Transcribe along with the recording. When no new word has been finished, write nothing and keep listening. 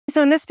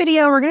So in this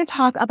video, we're going to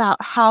talk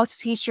about how to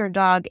teach your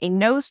dog a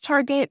nose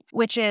target,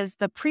 which is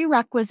the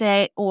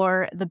prerequisite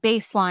or the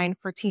baseline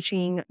for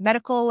teaching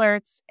medical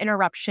alerts,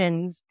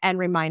 interruptions, and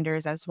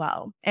reminders as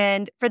well.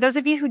 And for those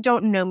of you who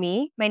don't know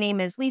me, my name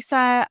is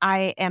Lisa.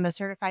 I am a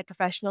certified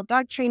professional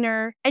dog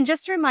trainer. And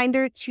just a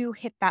reminder to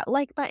hit that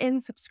like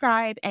button,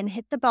 subscribe, and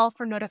hit the bell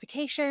for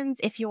notifications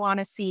if you want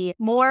to see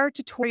more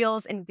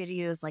tutorials and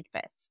videos like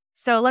this.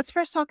 So let's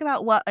first talk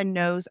about what a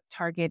nose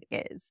target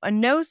is. A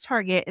nose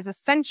target is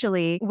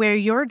essentially where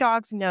your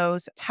dog's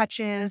nose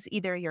touches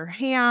either your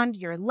hand,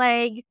 your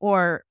leg,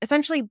 or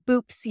essentially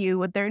boops you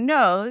with their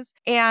nose.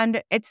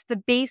 And it's the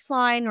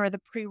baseline or the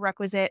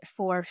prerequisite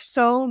for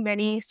so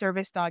many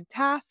service dog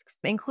tasks,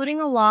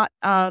 including a lot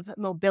of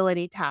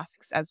mobility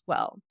tasks as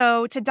well.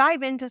 So to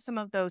dive into some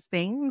of those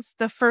things,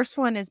 the first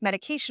one is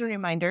medication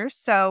reminders.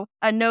 So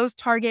a nose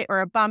target or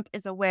a bump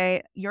is a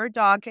way your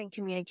dog can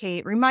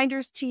communicate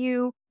reminders to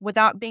you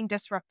without being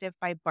disruptive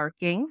by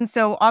barking. And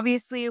so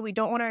obviously we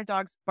don't want our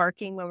dogs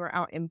barking when we're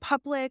out in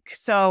public.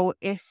 So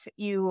if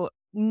you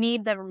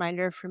need the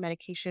reminder for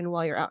medication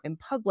while you're out in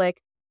public,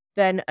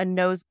 then a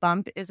nose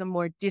bump is a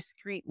more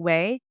discreet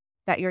way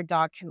that your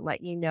dog can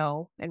let you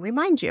know and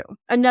remind you.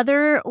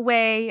 Another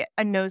way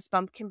a nose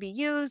bump can be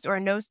used or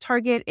a nose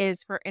target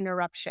is for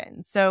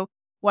interruption. So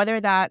whether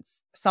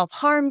that's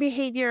self-harm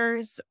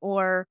behaviors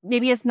or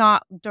maybe it's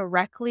not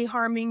directly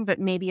harming, but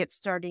maybe it's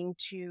starting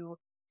to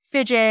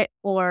fidget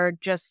or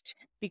just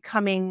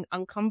becoming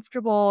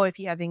uncomfortable if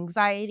you have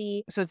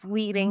anxiety. So it's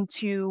leading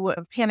to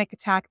a panic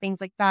attack,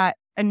 things like that.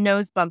 A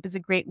nose bump is a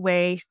great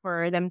way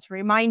for them to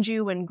remind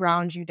you and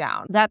ground you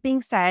down. That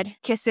being said,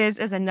 kisses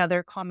is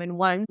another common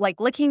one. Like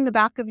licking the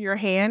back of your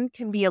hand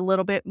can be a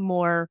little bit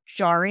more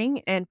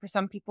jarring. And for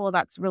some people,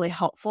 that's really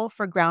helpful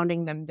for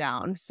grounding them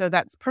down. So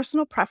that's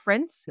personal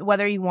preference,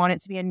 whether you want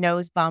it to be a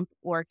nose bump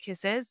or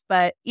kisses.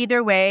 But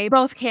either way,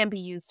 both can be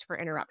used for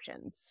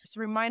interruptions. So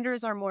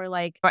reminders are more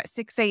like at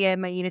 6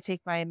 a.m., I need to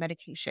take my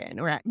medication,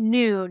 or at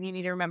noon, you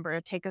need to remember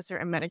to take a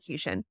certain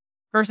medication.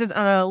 Versus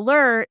an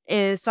alert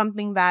is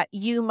something that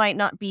you might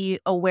not be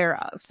aware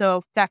of.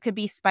 So that could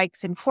be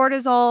spikes in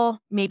cortisol,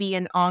 maybe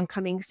an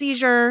oncoming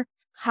seizure,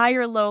 high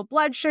or low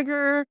blood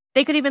sugar.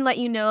 They could even let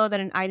you know that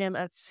an item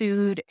of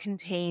food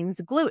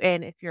contains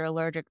gluten if you're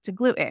allergic to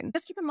gluten.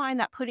 Just keep in mind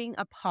that putting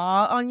a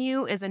paw on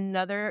you is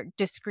another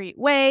discreet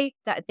way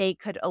that they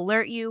could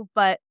alert you.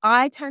 But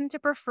I tend to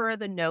prefer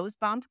the nose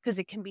bump because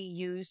it can be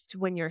used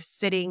when you're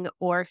sitting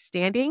or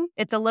standing.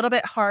 It's a little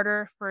bit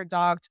harder for a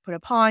dog to put a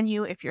paw on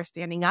you if you're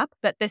standing up,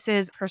 but this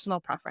is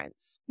personal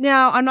preference.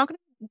 Now, I'm not going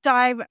to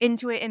dive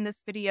into it in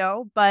this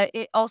video, but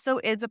it also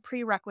is a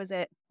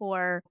prerequisite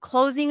for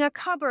closing a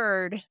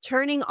cupboard,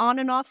 turning on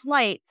and off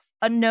lights.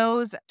 A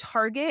nose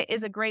target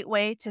is a great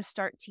way to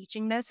start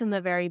teaching this in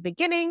the very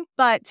beginning.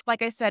 But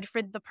like I said,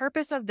 for the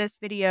purpose of this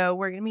video,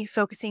 we're going to be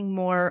focusing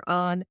more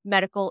on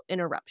medical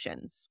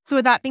interruptions. So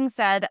with that being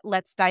said,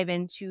 let's dive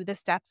into the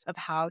steps of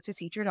how to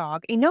teach your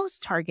dog a nose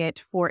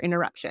target for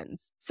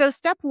interruptions. So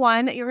step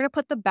one, you're going to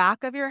put the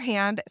back of your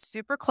hand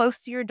super close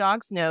to your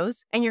dog's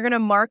nose, and you're going to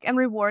mark and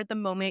reward the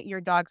moment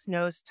your dog's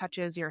nose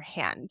touches your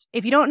hand.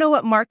 If you don't know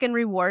what mark and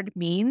reward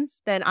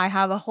means, then I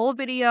have a whole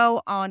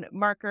video on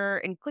marker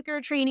and clicker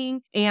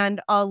training,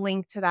 and I'll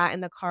link to that in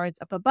the cards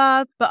up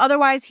above. But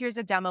otherwise, here's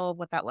a demo of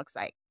what that looks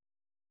like.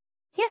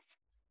 Yes.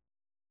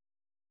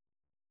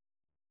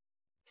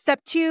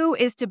 Step two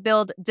is to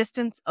build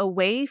distance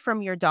away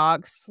from your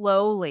dog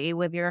slowly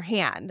with your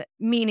hand,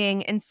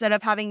 meaning instead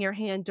of having your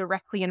hand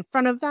directly in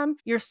front of them,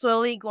 you're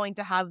slowly going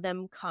to have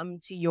them come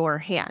to your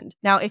hand.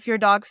 Now, if your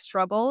dog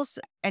struggles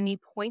any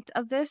point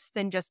of this,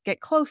 then just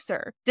get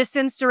closer.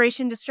 Distance,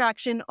 duration,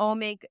 distraction all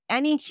make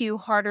any cue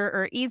harder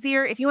or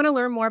easier. If you want to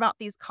learn more about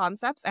these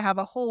concepts, I have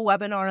a whole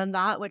webinar on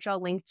that, which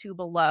I'll link to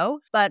below.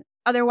 But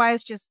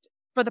otherwise, just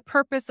for the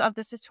purpose of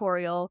this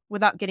tutorial,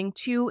 without getting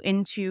too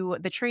into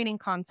the training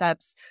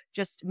concepts,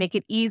 just make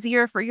it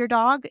easier for your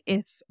dog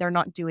if they're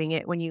not doing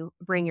it when you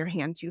bring your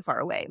hand too far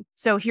away.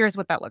 So here's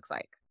what that looks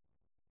like.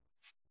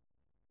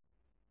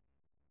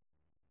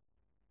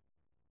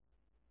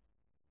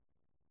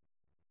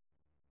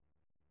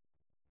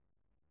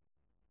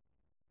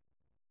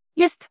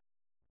 Yes.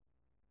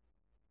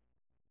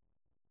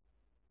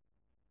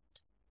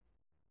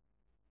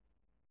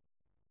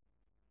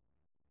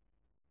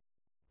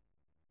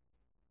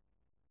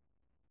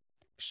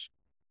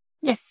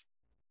 Yes.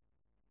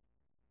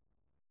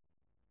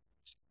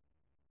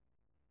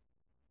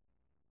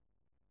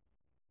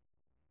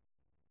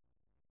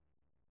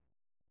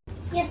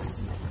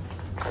 Yes.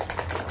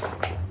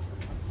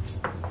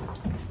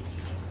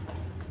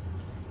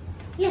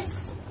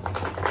 Yes.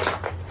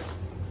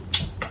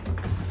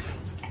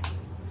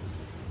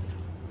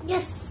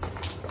 Yes.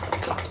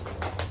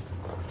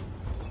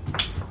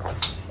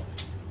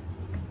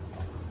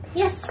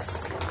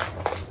 Yes.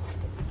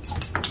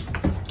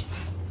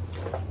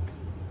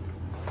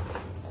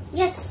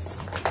 Yes.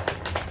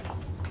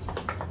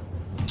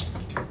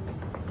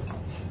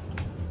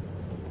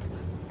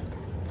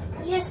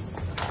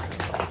 Yes.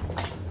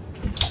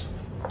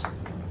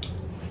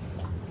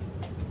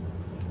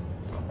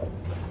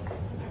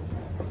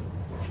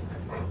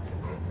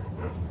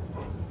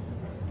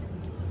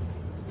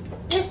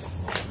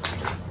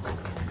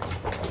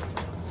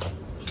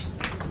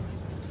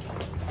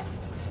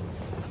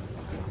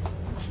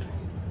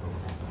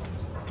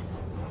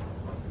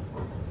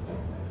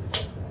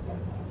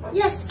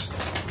 Yes.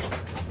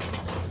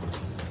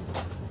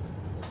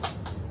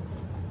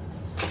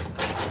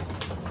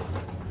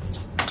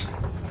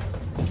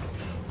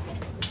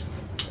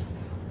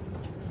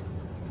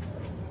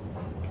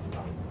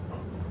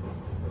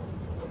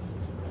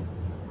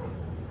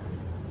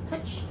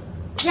 Touch.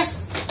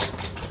 Yes.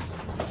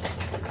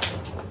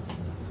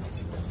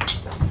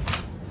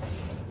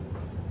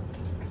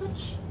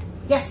 Touch.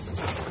 Yes.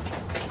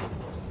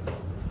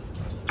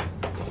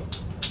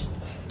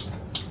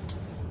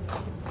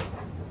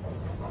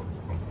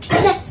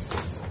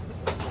 Yes.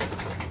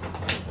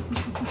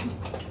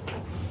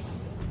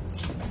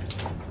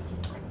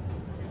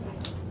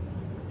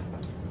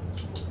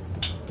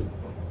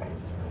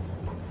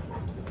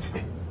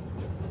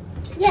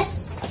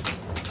 Yes.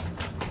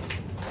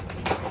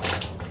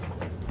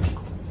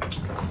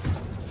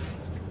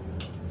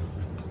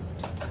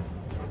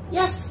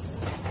 Yes.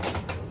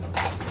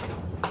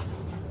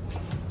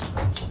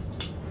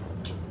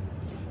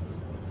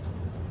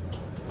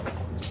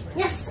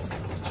 Yes.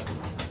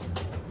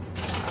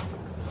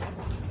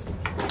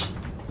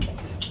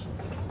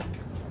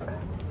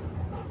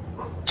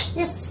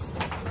 Yes.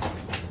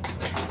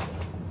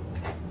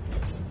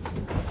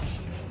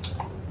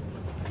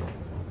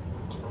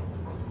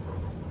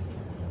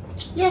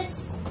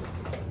 Yes.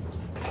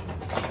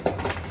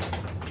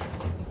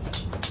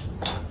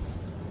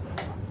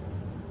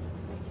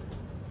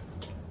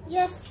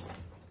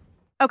 Yes.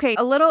 Okay,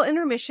 a little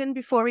intermission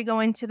before we go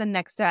into the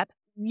next step.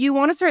 You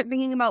want to start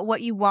thinking about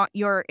what you want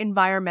your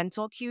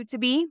environmental cue to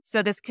be.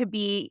 So this could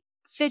be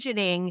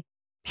fidgeting,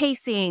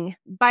 pacing,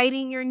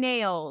 biting your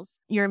nails.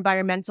 Your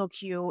environmental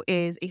cue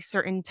is a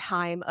certain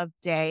time of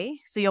day.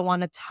 So you'll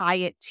want to tie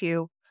it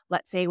to,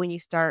 let's say, when you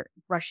start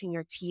brushing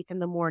your teeth in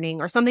the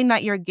morning or something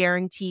that you're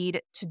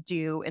guaranteed to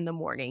do in the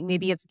morning.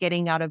 Maybe it's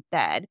getting out of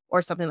bed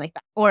or something like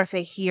that. Or if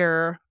they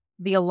hear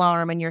the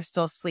alarm and you're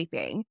still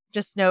sleeping.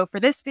 Just know for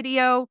this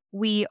video,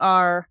 we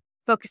are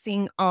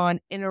focusing on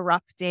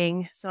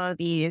interrupting some of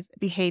these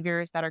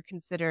behaviors that are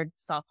considered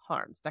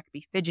self-harms. That could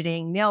be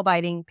fidgeting, nail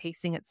biting,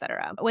 pacing,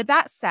 etc. With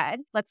that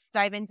said, let's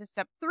dive into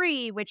step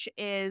 3, which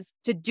is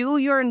to do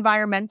your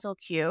environmental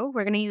cue.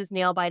 We're going to use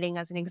nail biting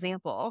as an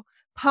example.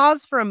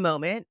 Pause for a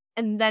moment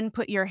and then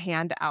put your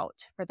hand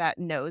out for that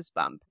nose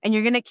bump. And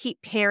you're going to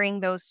keep pairing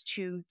those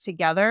two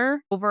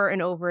together over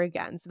and over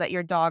again so that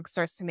your dog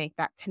starts to make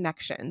that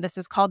connection. This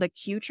is called a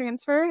cue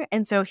transfer.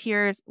 And so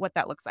here's what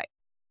that looks like.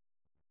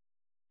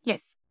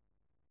 Yes.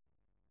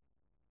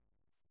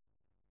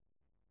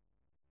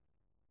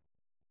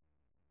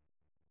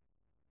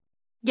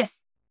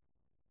 Yes.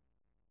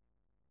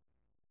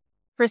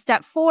 For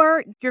step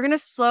 4, you're going to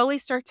slowly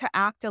start to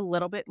act a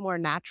little bit more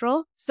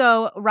natural.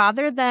 So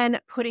rather than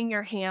putting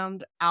your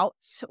hand out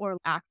or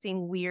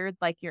acting weird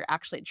like you're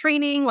actually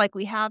training, like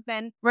we have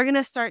been, we're going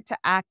to start to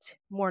act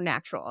more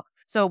natural.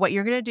 So what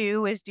you're going to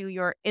do is do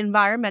your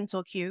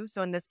environmental cue.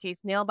 So in this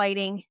case, nail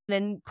biting,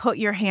 then put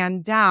your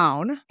hand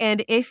down.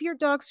 And if your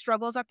dog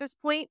struggles at this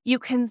point, you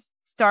can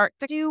start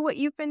to do what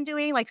you've been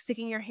doing, like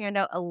sticking your hand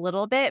out a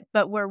little bit,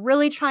 but we're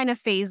really trying to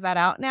phase that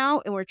out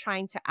now and we're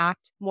trying to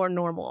act more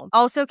normal.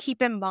 Also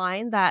keep in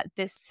mind that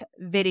this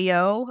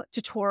video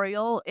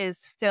tutorial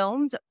is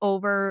filmed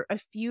over a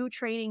few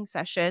training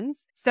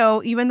sessions.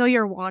 So even though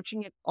you're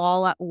watching it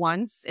all at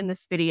once in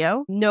this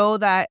video, know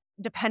that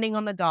depending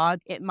on the dog,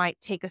 it might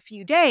take a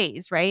few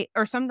days, right?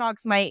 Or some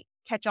dogs might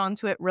catch on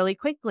to it really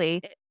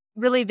quickly. It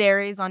really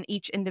varies on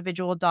each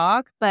individual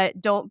dog, but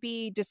don't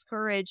be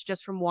discouraged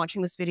just from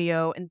watching this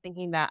video and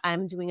thinking that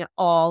I'm doing it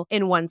all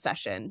in one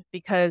session,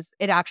 because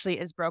it actually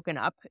is broken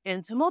up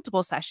into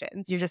multiple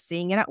sessions. You're just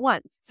seeing it at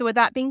once. So with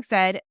that being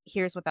said,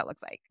 here's what that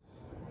looks like.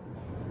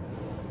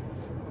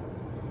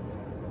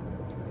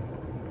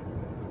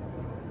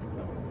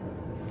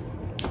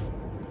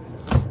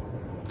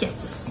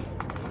 Yes.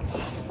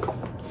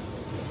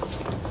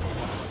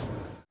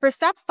 For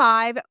step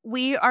 5,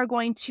 we are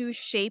going to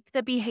shape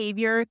the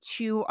behavior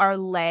to our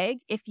leg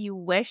if you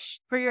wish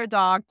for your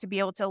dog to be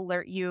able to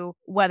alert you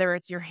whether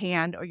it's your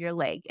hand or your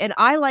leg. And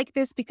I like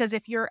this because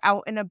if you're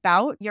out and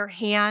about, your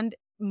hand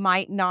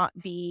might not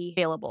be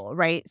available,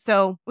 right?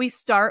 So we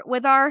start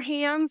with our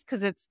hands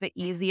because it's the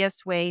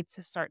easiest way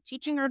to start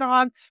teaching our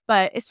dog.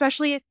 But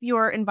especially if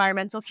your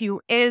environmental cue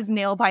is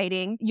nail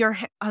biting, your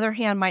other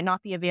hand might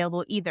not be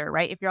available either,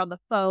 right? If you're on the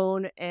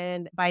phone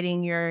and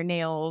biting your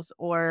nails,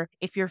 or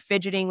if you're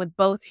fidgeting with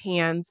both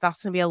hands,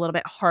 that's going to be a little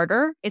bit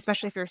harder,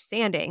 especially if you're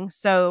standing.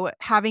 So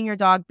having your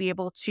dog be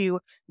able to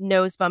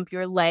nose bump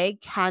your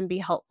leg can be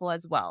helpful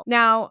as well.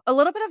 Now, a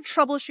little bit of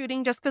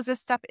troubleshooting, just because this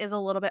step is a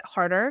little bit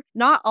harder.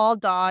 Not all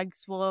dogs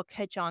will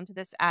catch on to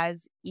this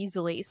as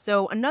easily.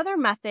 So another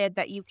method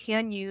that you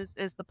can use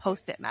is the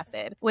post-it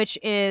method, which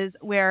is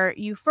where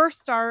you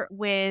first start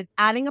with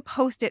adding a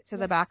post-it to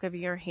the back of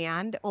your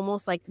hand,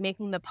 almost like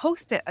making the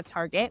post-it a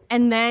target.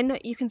 And then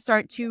you can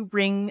start to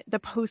bring the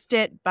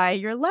post-it by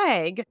your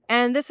leg.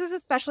 And this is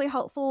especially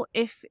helpful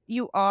if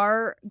you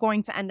are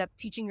going to end up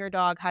teaching your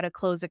dog how to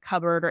close a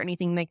cupboard or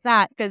anything like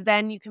that, because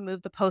then you can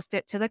move the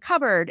post-it to the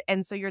cupboard.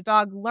 And so your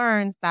dog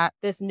learns that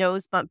this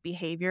nose bump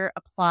behavior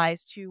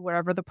applies to wherever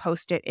wherever the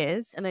Post-it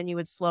is, and then you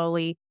would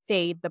slowly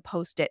fade the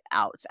Post-it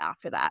out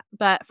after that.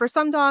 But for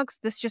some dogs,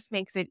 this just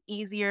makes it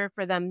easier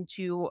for them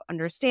to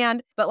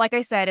understand. But like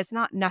I said, it's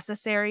not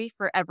necessary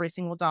for every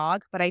single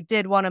dog, but I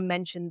did want to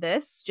mention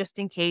this just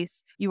in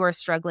case you are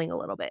struggling a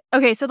little bit.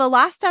 Okay, so the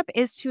last step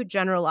is to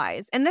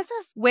generalize. And this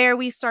is where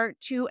we start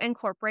to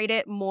incorporate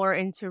it more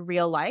into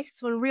real life.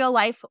 So in real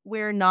life,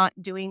 we're not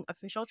doing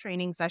official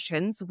training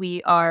sessions.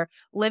 We are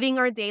living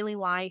our daily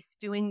life,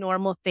 doing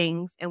normal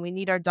things, and we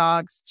need our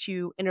dogs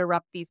to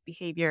interrupt these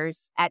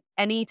behaviors at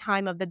any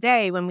time of the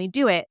day when we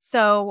do it.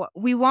 So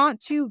we want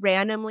to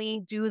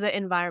randomly do the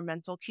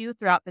environmental cue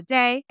throughout the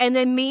day. And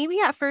then maybe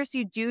at first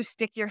you do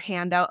stick your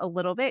hand out a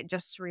little bit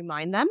just to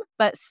remind them,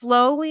 but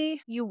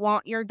slowly you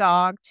want your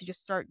dog to just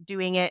start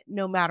doing it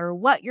no matter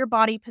what your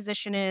body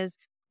position is,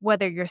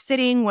 whether you're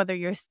sitting, whether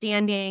you're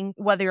standing,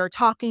 whether you're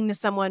talking to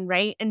someone,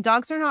 right? And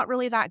dogs are not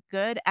really that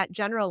good at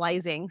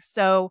generalizing.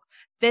 So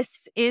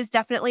this is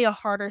definitely a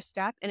harder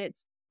step, and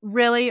it's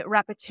really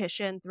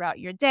repetition throughout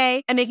your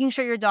day and making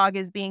sure your dog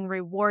is being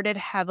rewarded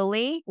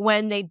heavily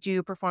when they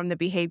do perform the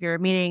behavior,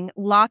 meaning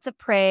lots of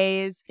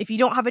praise. If you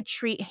don't have a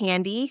treat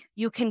handy,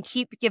 you can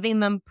keep giving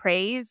them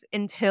praise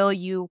until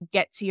you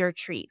get to your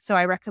treat. So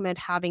I recommend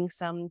having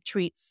some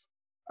treats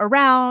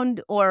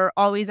around, or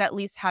always at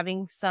least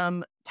having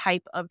some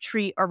type of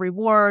treat or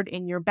reward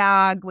in your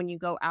bag when you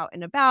go out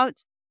and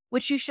about,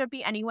 which you should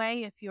be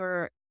anyway. If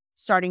you're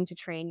starting to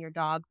train your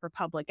dog for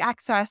public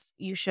access,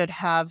 you should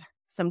have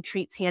some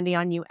treats handy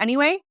on you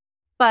anyway.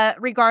 But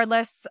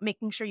regardless,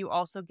 making sure you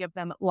also give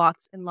them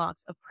lots and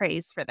lots of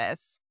praise for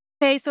this.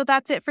 Okay, so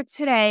that's it for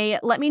today.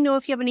 Let me know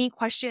if you have any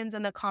questions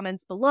in the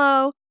comments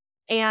below,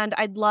 and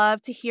I'd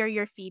love to hear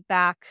your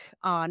feedback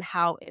on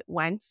how it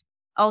went.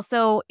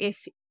 Also,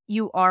 if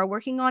you are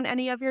working on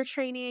any of your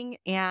training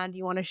and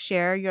you want to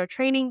share your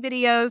training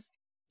videos,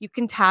 you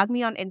can tag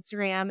me on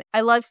Instagram. I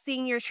love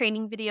seeing your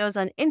training videos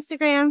on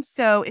Instagram.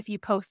 So if you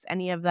post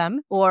any of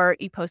them or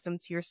you post them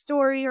to your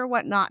story or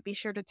whatnot, be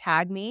sure to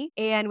tag me.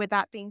 And with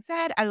that being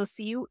said, I will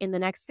see you in the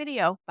next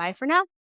video. Bye for now.